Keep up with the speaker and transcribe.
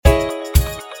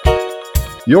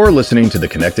You're listening to the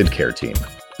Connected Care Team,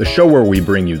 the show where we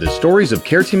bring you the stories of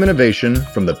care team innovation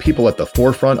from the people at the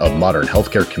forefront of modern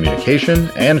healthcare communication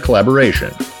and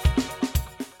collaboration.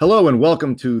 Hello and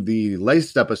welcome to the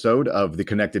latest episode of the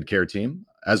Connected Care Team.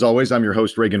 As always, I'm your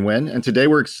host, Reagan Nguyen, and today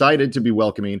we're excited to be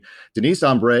welcoming Denise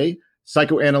Ambre,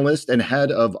 psychoanalyst and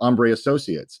head of Ambre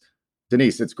Associates.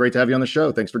 Denise, it's great to have you on the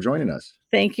show. Thanks for joining us.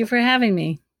 Thank you for having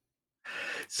me.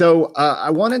 So I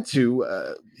wanted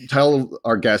to tell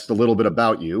our guest a little bit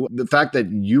about you. The fact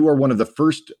that you are one of the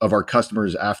first of our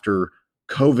customers after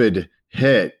COVID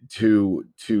hit to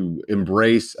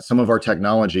embrace some of our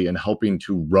technology and helping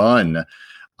to run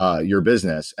your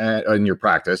business and your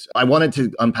practice. I wanted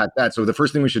to unpack that. So the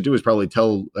first thing we should do is probably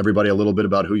tell everybody a little bit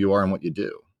about who you are and what you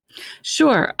do.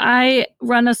 Sure. I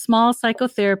run a small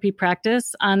psychotherapy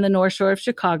practice on the North Shore of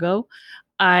Chicago.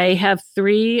 I have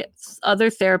 3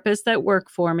 other therapists that work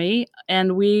for me,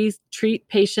 and we treat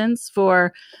patients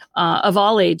of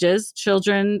all ages,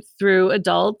 children through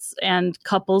adults and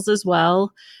couples as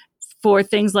well, for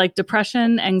things like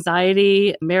depression,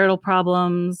 anxiety, marital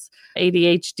problems,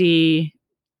 ADHD,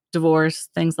 divorce,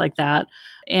 things like that.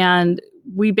 And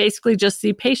we basically just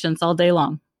see patients all day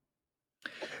long.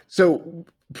 So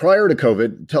prior to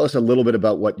COVID, tell us a little bit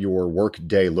about what your work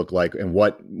day looked like and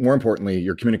what, more importantly,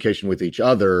 your communication with each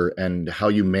other and how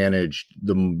you managed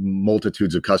the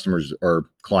multitudes of customers or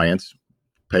clients,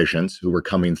 patients who were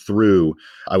coming through,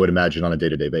 I would imagine, on a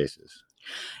day-to-day basis.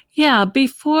 Yeah,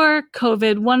 before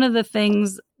COVID, one of the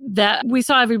things that we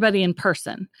saw everybody in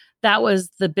person. That was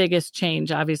the biggest change,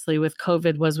 obviously, with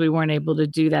COVID, was we weren't able to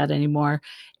do that anymore.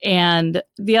 And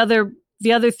the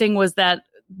other thing was that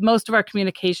most of our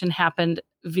communication happened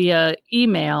via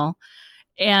email.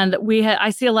 And I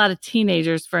see a lot of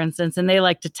teenagers, for instance, and they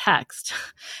like to text.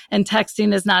 And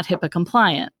texting is not HIPAA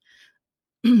compliant.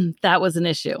 That was an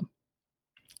issue.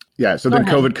 Yeah. So then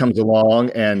COVID comes along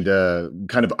and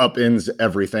kind of upends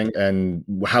everything. And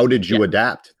how did you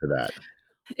adapt to that?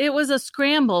 It was a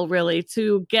scramble, really,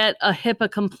 to get a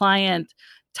HIPAA compliant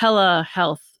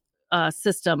telehealth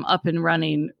system up and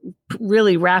running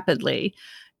really rapidly.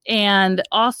 And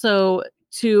also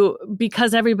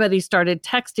because everybody started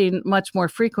texting much more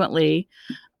frequently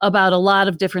about a lot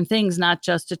of different things, not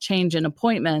just a change in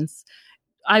appointments,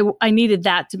 I needed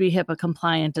that to be HIPAA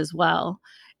compliant as well.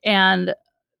 And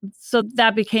so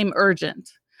that became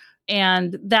urgent.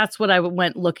 And that's what I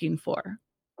went looking for.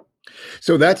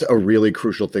 So that's a really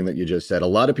crucial thing that you just said. A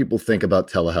lot of people think about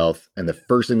telehealth, and the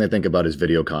first thing they think about is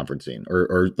video conferencing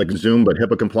or like Zoom, but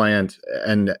HIPAA compliant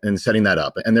and setting that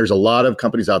up. And there's a lot of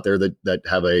companies out there that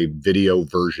have a video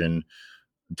version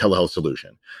telehealth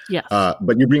solution. Yes.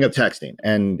 But you bring up texting,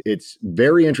 and it's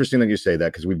very interesting that you say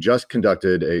that, because we've just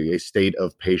conducted a state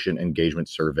of patient engagement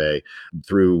survey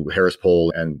through Harris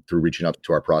Poll and through reaching out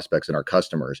to our prospects and our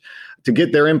customers to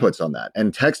get their inputs on that.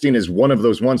 And texting is one of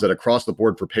those ones that across the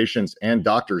board for patients and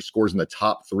doctors scores in the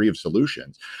top 3 of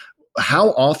solutions.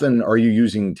 How often are you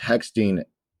using texting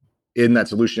in that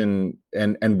solution?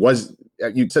 And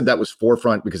you said that was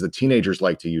forefront because the teenagers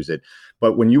like to use it.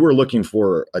 But when you were looking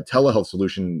for a telehealth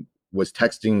solution, was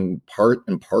texting part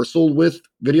and parcel with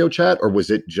video chat, or was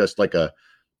it just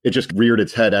it just reared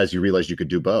its head as you realized you could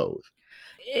do both?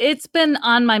 It's been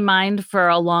on my mind for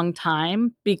a long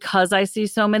time because I see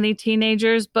so many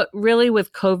teenagers, but really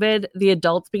with COVID, the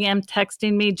adults began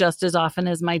texting me just as often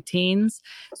as my teens.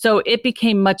 So it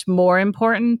became much more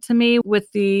important to me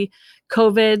with the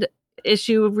COVID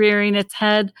issue rearing its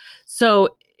head. So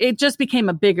it just became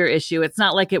a bigger issue. It's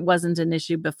not like it wasn't an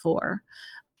issue before.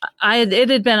 It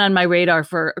had been on my radar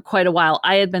for quite a while.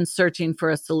 I had been searching for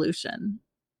a solution.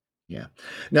 Yeah.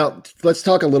 Now, let's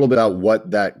talk a little bit about what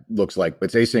that looks like.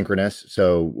 It's asynchronous.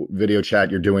 So video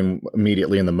chat, you're doing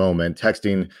immediately in the moment.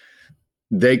 Texting,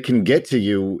 they can get to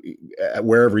you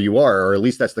wherever you are, or at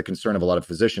least that's the concern of a lot of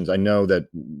physicians. I know that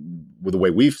with the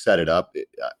way we've set it up,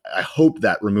 I hope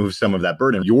that removes some of that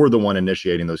burden. You're the one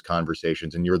initiating those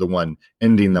conversations, and you're the one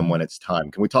ending them when it's time.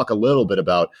 Can we talk a little bit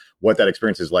about what that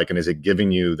experience is like, and is it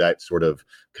giving you that sort of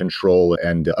control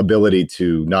and ability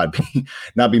to not be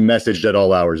messaged at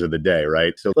all hours of the day,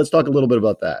 right? So let's talk a little bit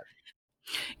about that.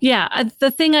 Yeah,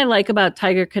 the thing I like about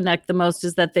Tiger Connect the most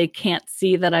is that they can't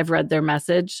see that I've read their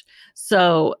message.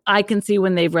 So I can see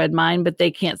when they've read mine, but they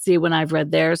can't see when I've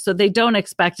read theirs. So they don't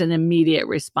expect an immediate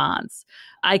response.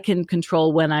 I can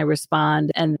control when I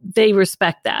respond, and they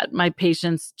respect that. My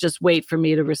patients just wait for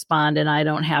me to respond, and I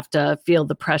don't have to feel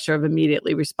the pressure of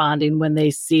immediately responding when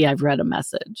they see I've read a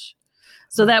message.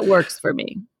 So that works for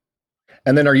me.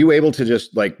 And then are you able to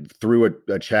just through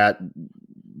a chat,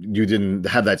 you didn't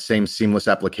have that same seamless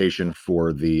application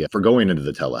for going into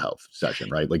the telehealth session,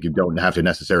 right? Like you don't have to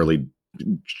necessarily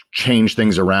change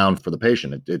things around for the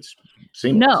patient. It's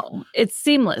seamless. No, it's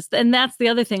seamless. And that's the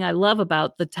other thing I love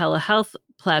about the telehealth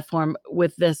platform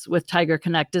with Tiger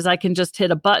Connect is I can just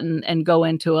hit a button and go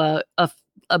into a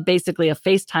basically a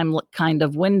FaceTime kind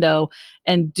of window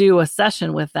and do a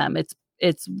session with them.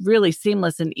 It's really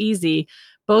seamless and easy,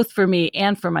 both for me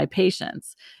and for my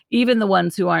patients, even the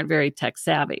ones who aren't very tech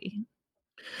savvy.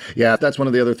 Yeah, that's one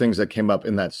of the other things that came up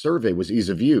in that survey was ease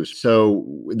of use. So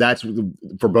that's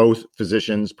for both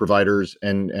physicians, providers,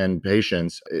 and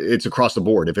patients. It's across the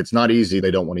board. If it's not easy,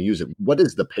 they don't want to use it. What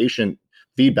has the patient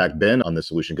feedback been on the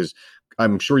solution? Because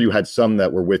I'm sure you had some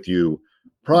that were with you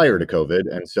prior to COVID.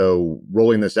 And so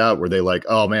rolling this out, were they like,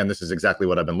 oh man, this is exactly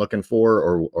what I've been looking for?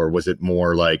 Or was it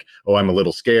more like, oh, I'm a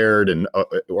little scared, and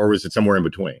or was it somewhere in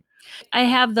between? I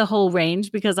have the whole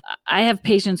range because I have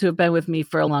patients who have been with me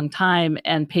for a long time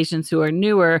and patients who are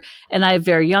newer, and I have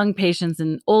very young patients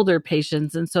and older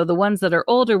patients. And so the ones that are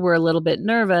older were a little bit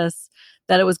nervous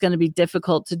that it was going to be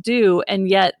difficult to do. And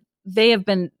yet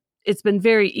it's been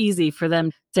very easy for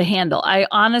them to handle. I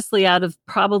honestly, out of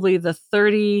probably the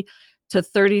 30 to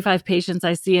 35 patients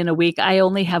I see in a week, I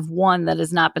only have one that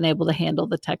has not been able to handle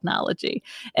the technology.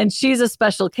 And she's a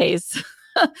special case.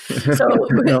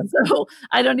 So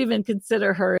I don't even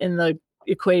consider her in the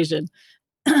equation.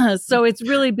 So it's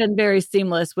really been very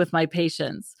seamless with my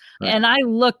patients. Right. And I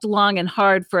looked long and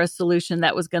hard for a solution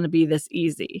that was going to be this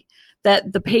easy,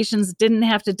 that the patients didn't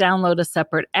have to download a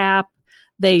separate app.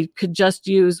 They could just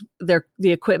use the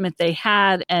equipment they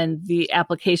had and the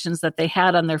applications that they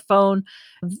had on their phone.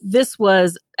 This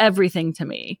was everything to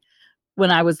me when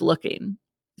I was looking.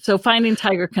 So finding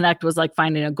Tiger Connect was like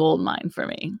finding a gold mine for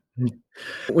me.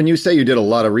 When you say you did a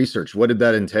lot of research, what did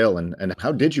that entail, and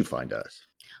how did you find us?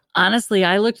 Honestly,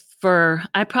 I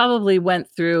probably went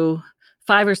through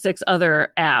 5 or 6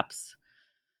 other apps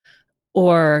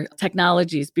or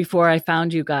technologies before I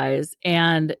found you guys.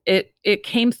 And it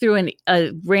came through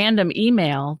a random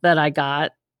email that I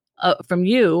got from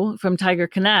Tiger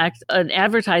Connect, an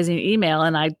advertising email.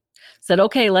 And I said,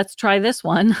 okay, let's try this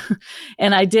one.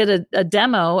 And I did a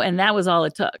demo, and that was all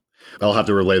it took. I'll have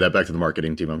to relay that back to the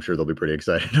marketing team. I'm sure they'll be pretty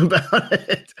excited about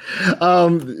it.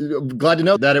 Glad to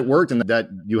know that it worked and that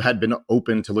you had been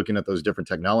open to looking at those different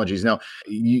technologies. Now,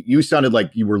 you sounded like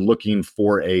you were looking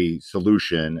for a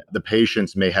solution. The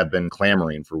patients may have been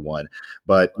clamoring for one,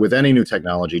 but with any new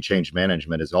technology, change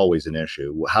management is always an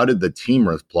issue. How did the team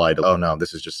reply to, oh no,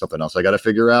 this is just something else I got to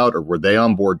figure out? Or were they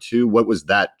on board too? What was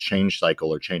that change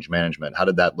cycle or change management? How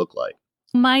did that look like?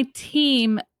 My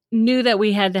team knew that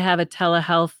we had to have a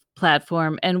telehealth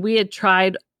platform, and we had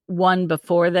tried one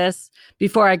before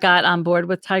I got on board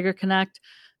with Tiger Connect,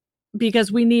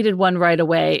 because we needed one right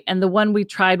away, and the one we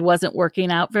tried wasn't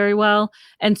working out very well.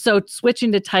 And so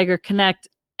switching to Tiger Connect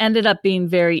ended up being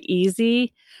very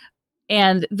easy,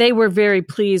 and they were very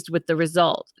pleased with the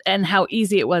result and how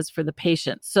easy it was for the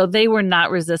patients. So they were not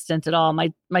resistant at all.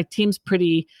 My team's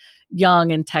pretty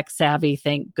young and tech savvy,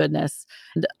 thank goodness.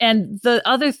 And the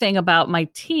other thing about my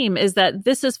team is that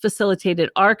this has facilitated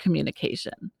our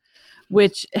communication,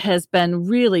 which has been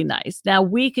really nice. Now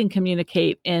we can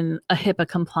communicate in a HIPAA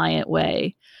compliant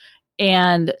way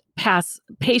and pass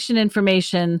patient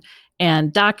information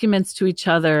and documents to each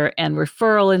other and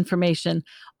referral information,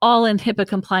 all in HIPAA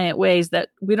compliant ways that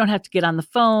we don't have to get on the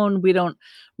phone.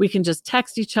 We can just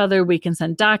text each other. We can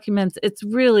send documents. It's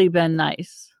really been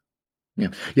nice.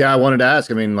 Yeah. I wanted to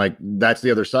ask, I mean, like, that's the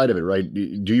other side of it, right?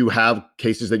 Do you have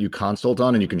cases that you consult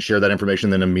on and you can share that information,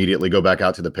 then immediately go back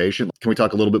out to the patient? Can we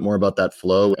talk a little bit more about that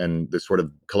flow and this sort of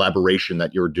collaboration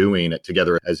that you're doing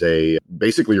together as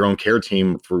basically your own care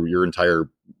team for your entire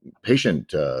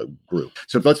patient group?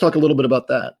 So let's talk a little bit about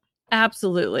that.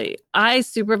 Absolutely. I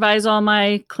supervise all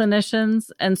my clinicians.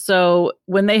 And so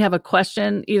when they have a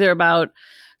question, either about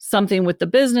something with the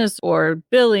business or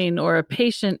billing or a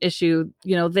patient issue,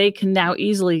 they can now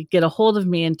easily get a hold of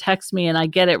me and text me, and I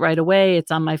get it right away. It's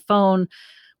on my phone.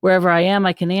 Wherever I am,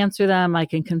 I can answer them. I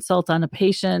can consult on a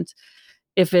patient.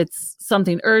 If it's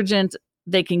something urgent,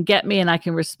 they can get me and I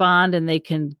can respond, and they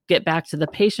can get back to the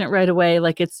patient right away.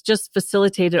 Like, it's just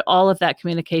facilitated all of that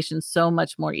communication so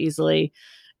much more easily.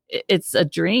 It's a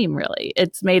dream, really.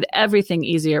 It's made everything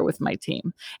easier with my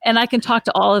team. And I can talk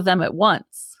to all of them at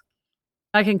once.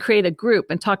 I can create a group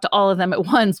and talk to all of them at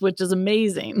once, which is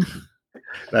amazing.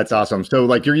 That's awesome.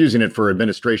 So you're using it for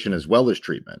administration as well as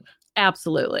treatment.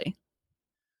 Absolutely.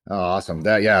 Oh, awesome.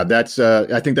 That's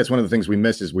I think that's one of the things we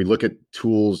miss is we look at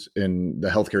tools in the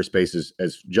healthcare spaces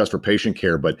as just for patient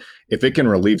care, but if it can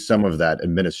relieve some of that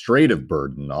administrative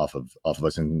burden off of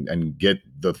us and get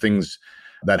the things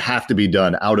that have to be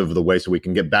done out of the way so we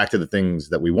can get back to the things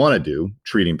that we want to do,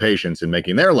 treating patients and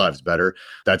making their lives better.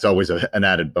 That's always an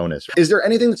added bonus. Is there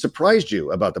anything that surprised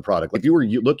you about the product? Like, you were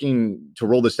looking to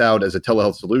roll this out as a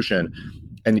telehealth solution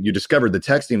and you discovered the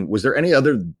texting. Was there any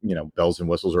other, bells and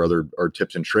whistles or other or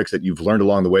tips and tricks that you've learned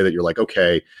along the way that you're like,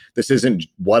 okay, this isn't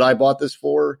what I bought this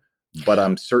for, but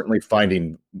I'm certainly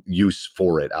finding use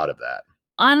for it out of that?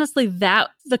 Honestly,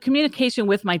 the communication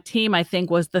with my team, I think,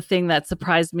 was the thing that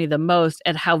surprised me the most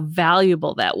at how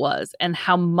valuable that was and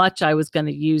how much I was going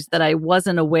to use that I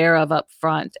wasn't aware of up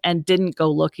front and didn't go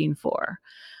looking for.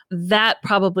 That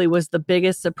probably was the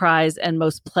biggest surprise and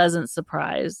most pleasant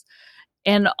surprise.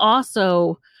 And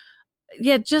also,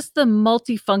 just the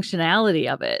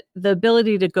multifunctionality of it, the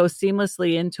ability to go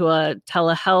seamlessly into a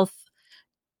telehealth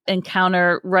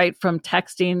encounter right from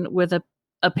texting with a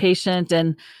patient.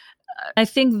 And I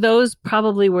think those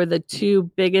probably were the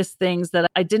two biggest things that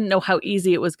I didn't know how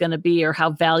easy it was going to be or how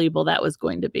valuable that was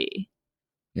going to be.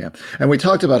 Yeah. And we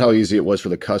talked about how easy it was for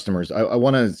the customers. I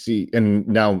want to see, and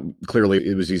now clearly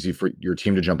it was easy for your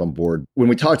team to jump on board. When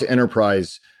we talk to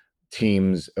enterprise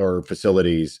teams or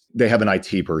facilities, they have an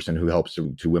IT person who helps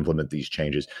to implement these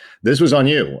changes. This was on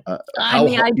you. How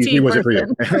easy was it for you?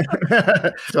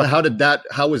 So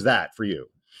how was that for you?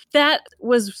 That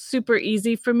was super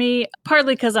easy for me,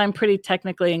 partly because I'm pretty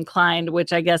technically inclined,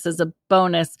 which I guess is a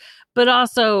bonus, but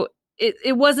also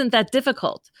it wasn't that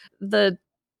difficult. The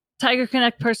Tiger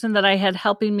Connect person that I had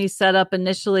helping me set up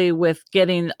initially with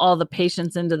getting all the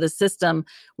patients into the system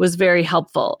was very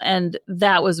helpful. And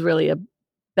that was really a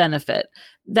benefit.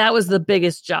 That was the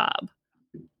biggest job.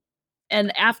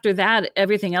 And after that,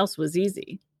 everything else was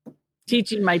easy.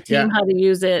 Teaching my team how to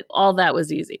use it, all that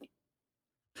was easy.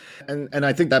 And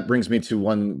I think that brings me to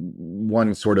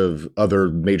one sort of other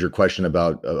major question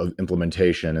about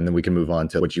implementation, and then we can move on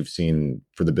to what you've seen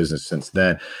for the business since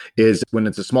then, is when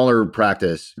it's a smaller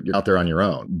practice, you're out there on your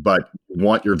own, but you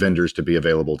want your vendors to be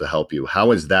available to help you.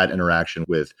 How is that interaction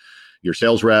with your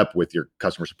sales rep, with your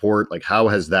customer support? Like, how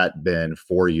has that been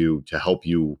for you to help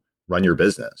you run your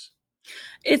business?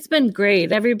 It's been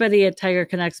great. Everybody at Tiger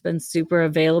Connect's been super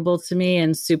available to me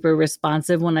and super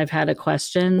responsive when I've had a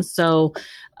question. So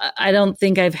I don't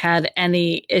think I've had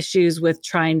any issues with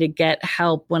trying to get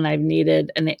help when I've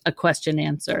needed a question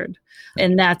answered.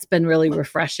 And that's been really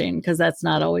refreshing because that's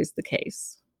not always the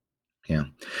case. Yeah.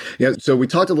 Yeah. So we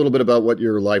talked a little bit about what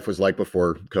your life was like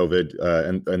before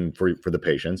COVID and for the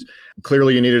patients.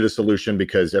 Clearly, you needed a solution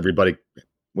because everybody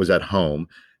was at home.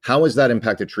 How has that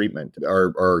impacted treatment?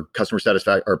 Are customer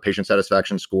satisfaction or patient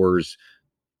satisfaction scores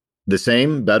the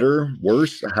same, better,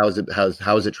 worse? How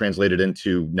is it translated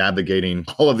into navigating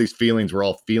all of these feelings we're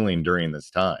all feeling during this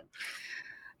time?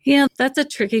 Yeah, that's a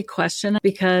tricky question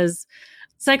because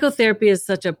psychotherapy is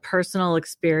such a personal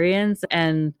experience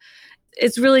and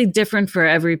it's really different for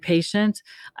every patient.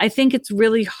 I think it's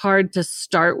really hard to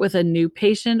start with a new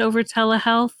patient over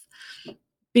telehealth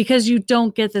because you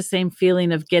don't get the same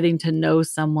feeling of getting to know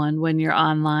someone when you're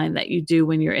online that you do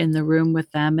when you're in the room with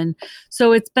them. And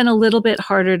so it's been a little bit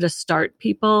harder to start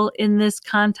people in this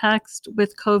context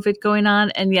with COVID going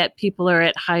on, and yet people are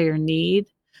at higher need.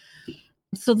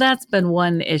 So that's been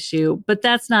one issue, but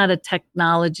that's not a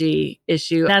technology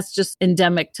issue. That's just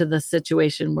endemic to the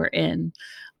situation we're in.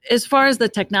 As far as the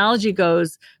technology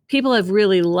goes, people have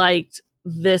really liked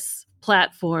this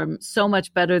platform so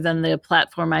much better than the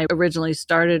platform I originally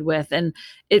started with. And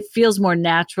it feels more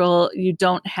natural. You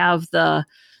don't have the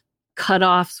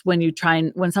cutoffs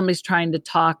when somebody's trying to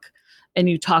talk and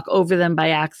you talk over them by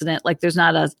accident. Like, there's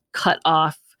not a cut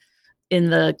off in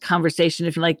the conversation.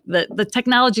 If you like, the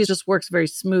technology just works very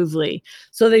smoothly.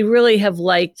 So they really have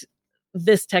liked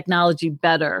this technology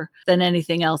better than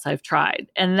anything else I've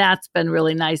tried. And that's been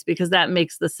really nice because that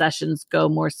makes the sessions go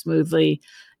more smoothly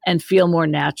and feel more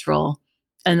natural,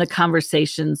 and the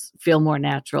conversations feel more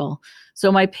natural.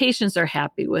 So my patients are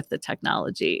happy with the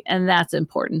technology, and that's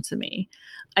important to me.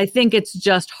 I think it's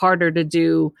just harder to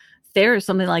do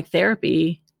something like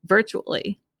therapy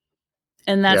virtually.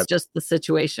 And that's just the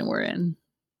situation we're in.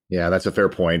 Yeah, that's a fair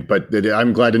point. But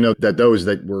I'm glad to know that those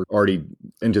that were already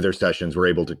into their sessions were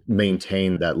able to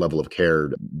maintain that level of care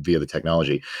via the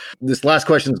technology. This last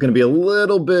question is going to be a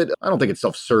little bit, I don't think it's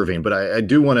self-serving, but I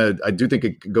do think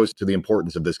it goes to the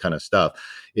importance of this kind of stuff,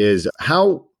 is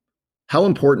how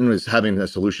important is having a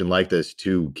solution like this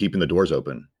to keeping the doors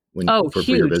open for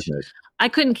your business? I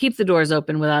couldn't keep the doors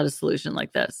open without a solution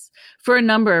like this for a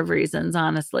number of reasons,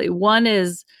 honestly. One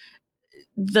is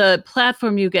the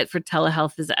platform you get for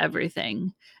telehealth is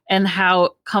everything, and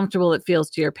how comfortable it feels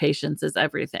to your patients is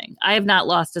everything. I have not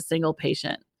lost a single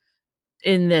patient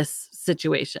in this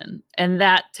situation, and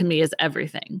that to me is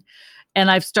everything. And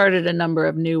I've started a number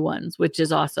of new ones, which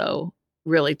is also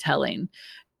really telling.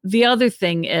 The other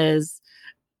thing is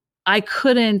I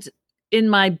couldn't, in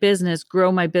my business,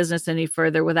 grow my business any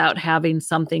further without having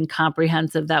something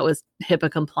comprehensive that was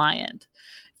HIPAA compliant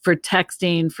for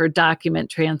texting, for document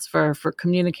transfer, for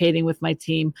communicating with my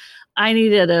team. I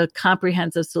needed a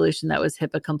comprehensive solution that was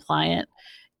HIPAA compliant.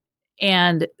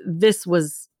 And this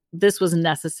was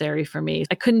necessary for me.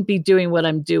 I couldn't be doing what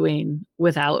I'm doing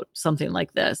without something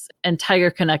like this. And Tiger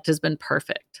Connect has been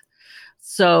perfect.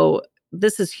 So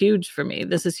this is huge for me.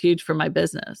 This is huge for my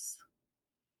business.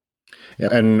 Yeah,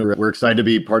 and we're excited to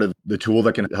be part of the tool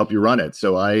that can help you run it.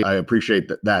 So I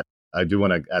appreciate that. I do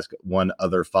want to ask one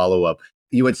other follow-up.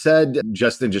 You had said,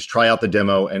 Justin, just try out the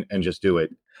demo and just do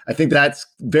it. I think that's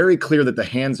very clear that the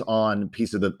hands-on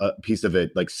piece of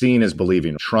it, like seeing is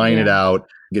believing, trying it out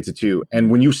gets it too.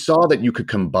 And when you saw that you could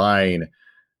combine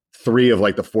 3 of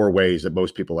like the 4 ways that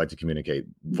most people like to communicate: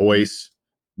 voice,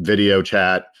 video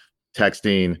chat,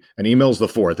 texting, and email's the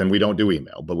 4th. And we don't do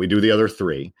email, but we do the other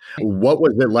 3. What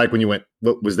was it like when you went?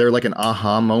 Was there like an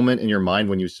aha moment in your mind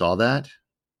when you saw that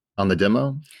on the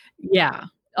demo? Yeah.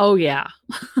 Oh, yeah.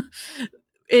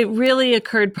 It really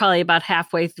occurred probably about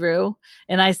halfway through.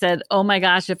 And I said, oh my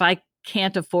gosh, if I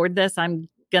can't afford this, I'm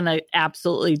going to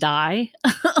absolutely die.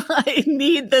 I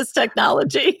need this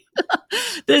technology.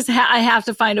 I have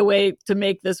to find a way to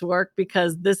make this work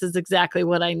because this is exactly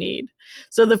what I need.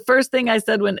 So the first thing I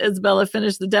said when Isabella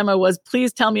finished the demo was,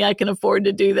 please tell me I can afford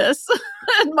to do this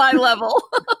at my level.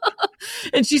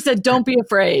 And she said, don't be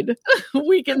afraid.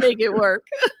 We can make it work.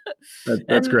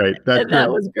 That's great. That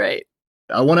was great.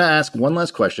 I want to ask one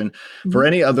last question for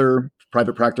any other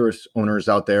private practice owners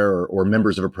out there or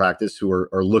members of a practice who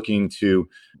are looking to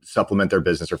supplement their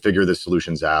business or figure the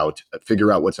solutions out,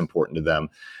 figure out what's important to them,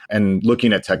 and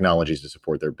looking at technologies to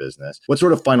support their business. What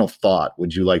sort of final thought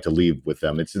would you like to leave with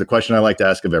them? It's the question I like to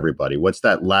ask of everybody. What's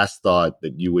that last thought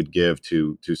that you would give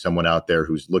to someone out there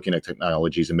who's looking at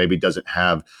technologies and maybe doesn't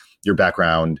have your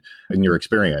background and your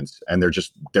experience, and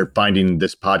they're finding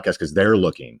this podcast because they're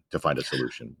looking to find a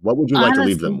solution? What would you like to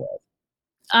leave them with?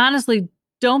 Honestly,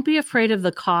 don't be afraid of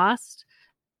the cost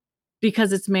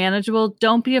because it's manageable.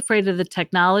 Don't be afraid of the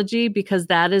technology because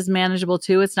that is manageable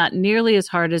too. It's not nearly as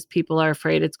hard as people are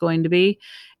afraid it's going to be.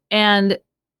 And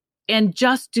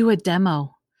just do a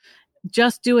demo.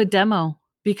 Just do a demo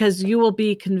because you will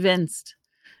be convinced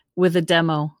with a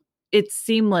demo. It's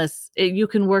seamless. You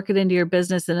can work it into your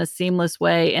business in a seamless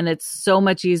way, and it's so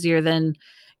much easier than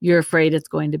you're afraid it's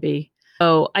going to be.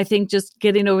 So I think just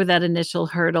getting over that initial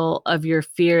hurdle of your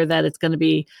fear that it's going to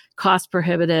be cost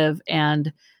prohibitive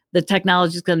and the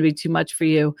technology is going to be too much for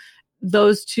you.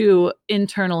 Those 2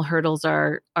 internal hurdles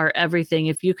are everything.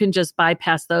 If you can just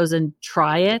bypass those and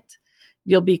try it,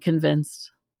 you'll be convinced.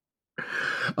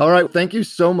 All right. Thank you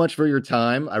so much for your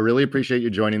time. I really appreciate you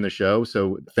joining the show.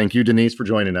 So thank you, Denise, for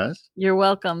joining us. You're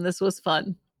welcome. This was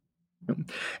fun.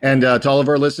 And to all of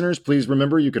our listeners, please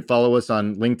remember you could follow us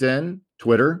on LinkedIn,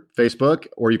 Twitter, Facebook,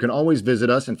 or you can always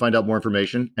visit us and find out more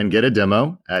information and get a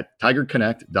demo at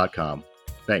tigerconnect.com.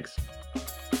 Thanks.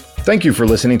 Thank you for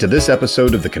listening to this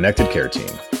episode of the Connected Care Team.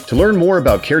 To learn more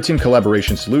about Care Team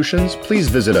collaboration solutions, please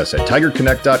visit us at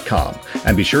tigerconnect.com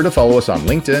and be sure to follow us on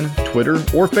LinkedIn, Twitter,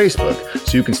 or Facebook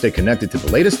so you can stay connected to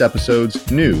the latest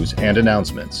episodes, news, and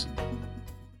announcements.